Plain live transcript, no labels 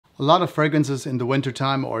A lot of fragrances in the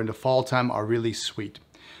wintertime or in the fall time are really sweet.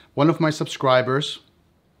 One of my subscribers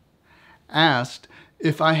asked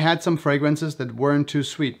if I had some fragrances that weren't too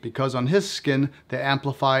sweet because on his skin they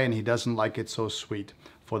amplify and he doesn't like it so sweet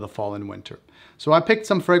for the fall and winter. So I picked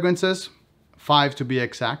some fragrances, 5 to be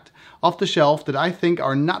exact, off the shelf that I think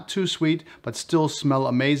are not too sweet but still smell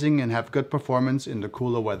amazing and have good performance in the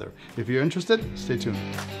cooler weather. If you're interested, stay tuned.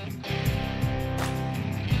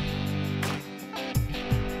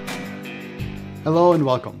 Hello and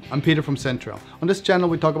welcome. I'm Peter from Central. On this channel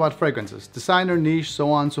we talk about fragrances, designer, niche, so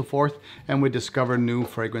on and so forth, and we discover new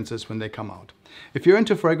fragrances when they come out. If you're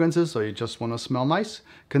into fragrances or you just want to smell nice,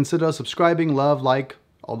 consider subscribing, love, like,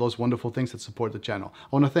 all those wonderful things that support the channel. I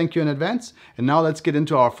want to thank you in advance, and now let's get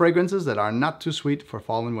into our fragrances that are not too sweet for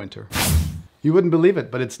fall and winter. You wouldn't believe it,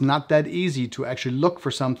 but it's not that easy to actually look for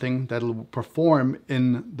something that'll perform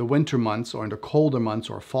in the winter months or in the colder months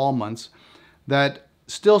or fall months that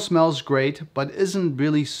still smells great, but isn't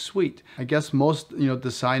really sweet. I guess most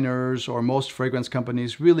designers or most fragrance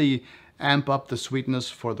companies really amp up the sweetness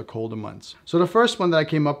for the colder months. So the first one that I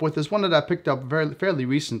came up with is one that I picked up fairly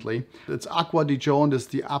recently. It's Acqua di Gio and it's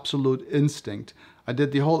the Absolute Instinct. I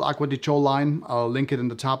did the whole Acqua di Gio line. I'll link it in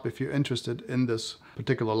the top if you're interested in this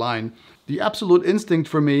particular line. The Absolute Instinct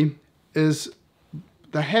for me is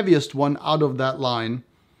the heaviest one out of that line,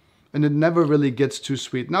 and it never really gets too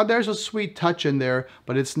sweet. Now there's a sweet touch in there,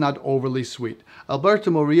 but it's not overly sweet.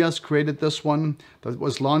 Alberto Morillas created this one that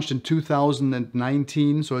was launched in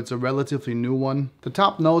 2019, so it's a relatively new one. The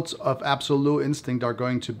top notes of Absolute Instinct are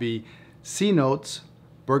going to be C notes,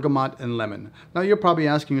 bergamot, and lemon. Now you're probably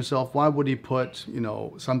asking yourself, why would he put,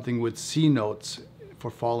 something with C notes for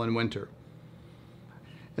fall and winter?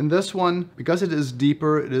 In this one, because it is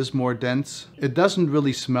deeper, it is more dense, it doesn't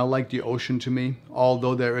really smell like the ocean to me,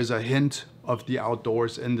 although there is a hint of the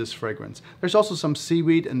outdoors in this fragrance. There's also some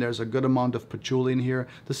seaweed and there's a good amount of patchouli in here.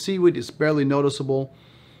 The seaweed is barely noticeable,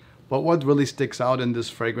 but what really sticks out in this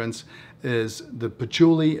fragrance is the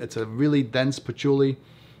patchouli. It's a really dense patchouli.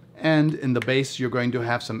 And in the base, you're going to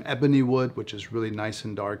have some ebony wood, which is really nice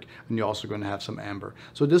and dark, and you're also going to have some amber.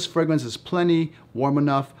 So this fragrance is plenty warm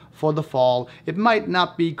enough for the fall. It might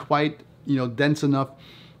not be quite, dense enough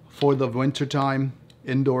for the winter time,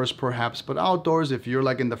 indoors perhaps, but outdoors, if you're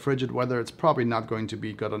like in the frigid weather, it's probably not going to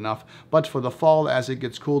be good enough. But for the fall, as it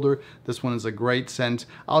gets cooler, this one is a great scent.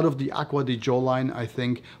 Out of the Acqua di Gio line, I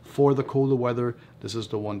think for the cooler weather, this is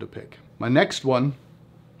the one to pick. My next one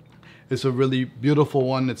is a really beautiful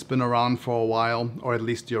one. It's been around for a while, or at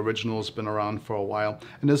least the original has been around for a while.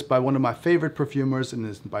 And it's by one of my favorite perfumers, and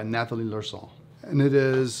it's by Nathalie Lerson. And it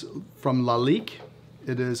is from Lalique.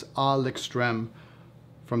 It is A l'Extrême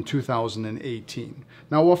from 2018.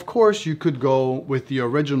 Now, of course, you could go with the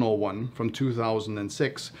original one from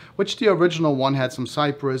 2006, which the original one had some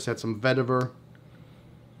cypress, had some vetiver,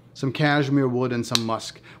 some cashmere wood, and some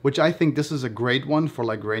musk, which I think this is a great one for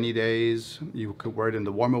like rainy days. You could wear it in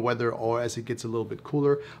the warmer weather or as it gets a little bit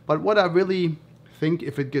cooler. But what I really think,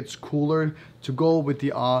 if it gets cooler, to go with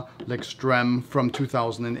the A l'Extrême from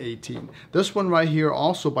 2018. This one right here,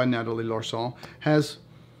 also by Nathalie Lerson, has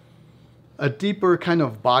a deeper kind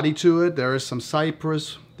of body to it. There is some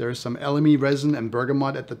cypress, there is some elemi resin and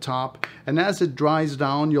bergamot at the top. And as it dries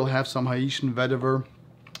down, you'll have some Haitian vetiver.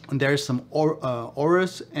 And there's some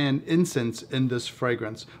orris and incense in this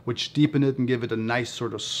fragrance, which deepen it and give it a nice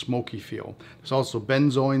sort of smoky feel. There's also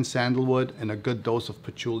benzoin, sandalwood, and a good dose of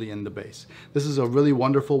patchouli in the base. This is a really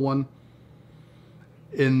wonderful one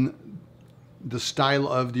in the style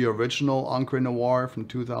of the original Encre Noir from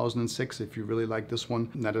 2006. If you really like this one,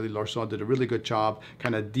 Nathalie Lerson did a really good job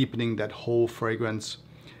kind of deepening that whole fragrance,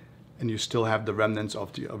 and you still have the remnants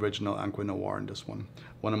of the original Encre Noir in this one.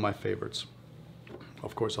 One of my favorites.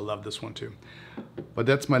 Of course, I love this one too. But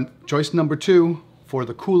that's my choice number 2 for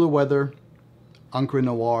the cooler weather, Encre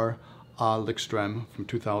Noir A l'Extrême from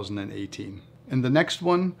 2018. In the next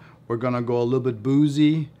one, we're gonna go a little bit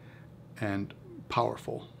boozy and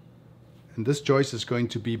powerful. And this choice is going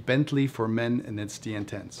to be Bentley for Men, and it's the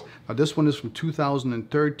Intense. Now this one is from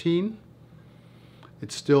 2013.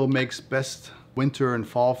 It still makes best winter and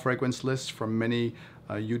fall fragrance lists from many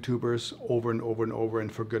YouTubers over and over and over,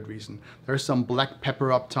 and for good reason. There's some black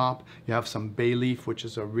pepper up top. You have some bay leaf, which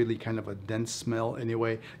is a really kind of a dense smell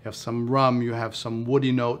anyway. You have some rum, you have some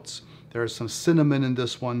woody notes. There's some cinnamon in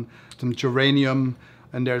this one, some geranium,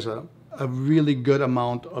 and there's a a really good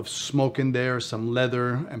amount of smoke in there, some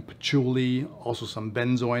leather and patchouli, also some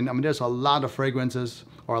benzoin. I mean, there's a lot of fragrances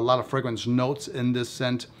or a lot of fragrance notes in this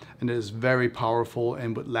scent, and it is very powerful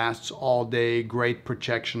and it lasts all day, great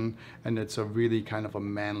protection, and it's a really kind of a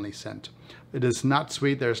manly scent. It is not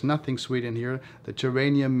sweet. There's nothing sweet in here. The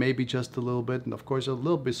geranium maybe just a little bit, and of course a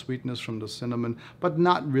little bit sweetness from the cinnamon, but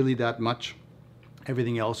not really that much.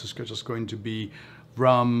 Everything else is just going to be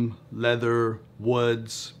rum, leather,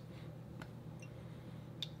 woods.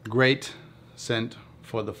 Great scent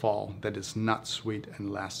for the fall that is not sweet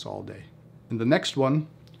and lasts all day. In the next one,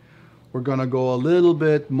 we're gonna go a little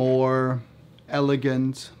bit more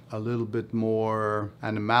elegant, a little bit more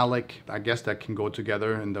animalic. I guess that can go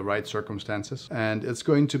together in the right circumstances. And it's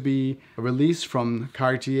going to be a release from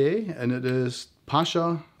Cartier, and it is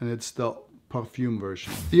Pasha, and it's the perfume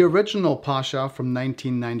version. The original Pasha from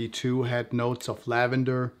 1992 had notes of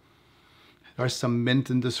lavender. There's some mint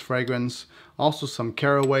in this fragrance, also some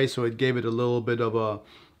caraway, so it gave it a little bit of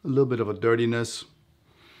a dirtiness.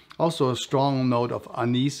 Also a strong note of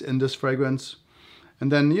anise in this fragrance.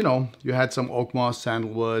 And then, you know, you had some oak moss,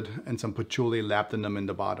 sandalwood, and some patchouli labdanum in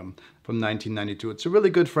the bottom from 1992. It's a really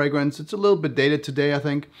good fragrance. It's a little bit dated today, I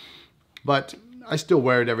think, but I still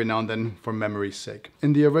wear it every now and then for memory's sake.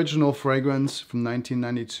 In the original fragrance from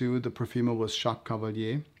 1992, the perfumer was Jacques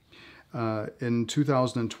Cavalier. In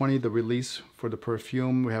 2020, the release for the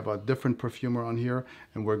perfume, we have a different perfumer on here,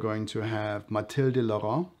 and we're going to have Mathilde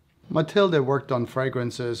Laurent. Mathilde worked on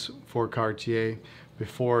fragrances for Cartier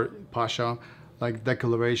before Pasha, like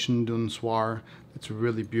Declaration d'un Soir. It's a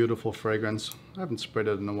really beautiful fragrance. I haven't sprayed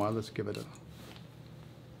it in a while. Let's give it a...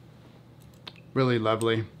 Really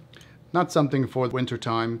lovely. Not something for winter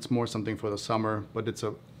time. It's more something for the summer, but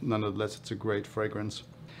nonetheless, it's a great fragrance.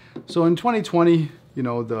 So in 2020, you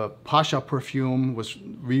know, the Pasha perfume was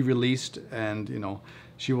re-released, and, you know,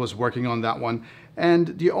 she was working on that one.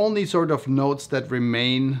 And the only sort of notes that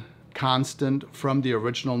remain constant from the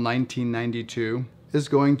original 1992 is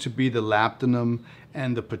going to be the labdanum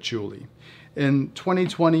and the patchouli. In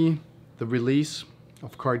 2020, the release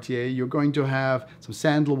of Cartier, you're going to have some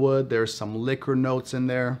sandalwood, there's some liquor notes in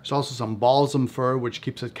there. There's also some balsam fir, which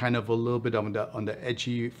keeps it kind of a little bit on the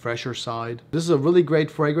edgy, fresher side. This is a really great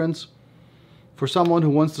fragrance for someone who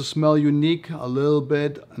wants to smell unique, a little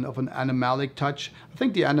bit of an animalic touch. I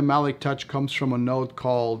think the animalic touch comes from a note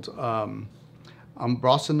called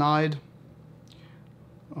ambrosinide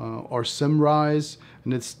or simrise,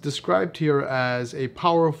 and it's described here as a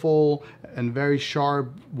powerful and very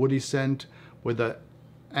sharp woody scent with a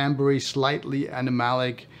ambery, slightly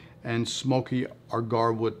animalic and smoky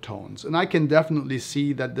agar wood tones. And I can definitely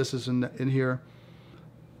see that this is in here,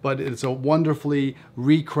 but it's a wonderfully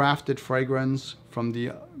recrafted fragrance from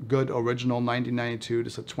the good original 1992.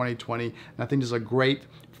 This is a 2020, and I think this is a great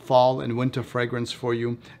fall and winter fragrance for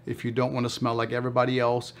you if you don't want to smell like everybody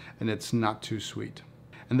else and it's not too sweet.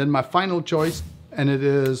 And then my final choice, and it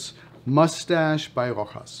is Mustache by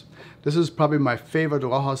Rojas. This is probably my favorite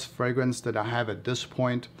Rojas fragrance that I have at this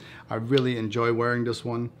point. I really enjoy wearing this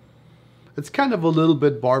one. It's kind of a little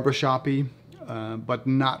bit barbershop-y, but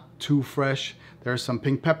not too fresh. There's some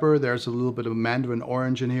pink pepper, there's a little bit of mandarin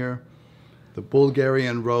orange in here. The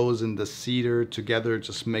Bulgarian rose and the cedar together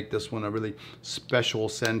just make this one a really special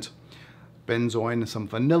scent. Benzoin, some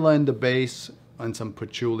vanilla in the base, and some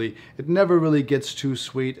patchouli. It never really gets too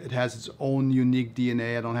sweet. It has its own unique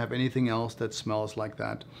DNA. I don't have anything else that smells like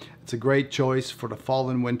that. It's a great choice for the fall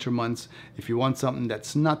and winter months. If you want something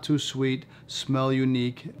that's not too sweet, smell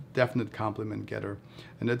unique, definite compliment getter.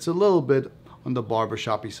 And it's a little bit on the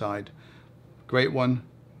barbershop-y side. Great one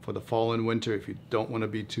for the fall and winter if you don't want to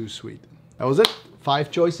be too sweet. That was it. 5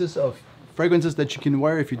 choices of fragrances that you can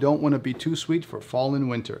wear if you don't want to be too sweet for fall and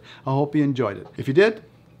winter. I hope you enjoyed it. If you did,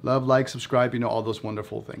 love, like, subscribe, you know, all those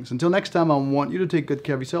wonderful things. Until next time, I want you to take good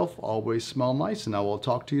care of yourself, always smell nice, and I will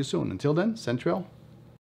talk to you soon. Until then, Central.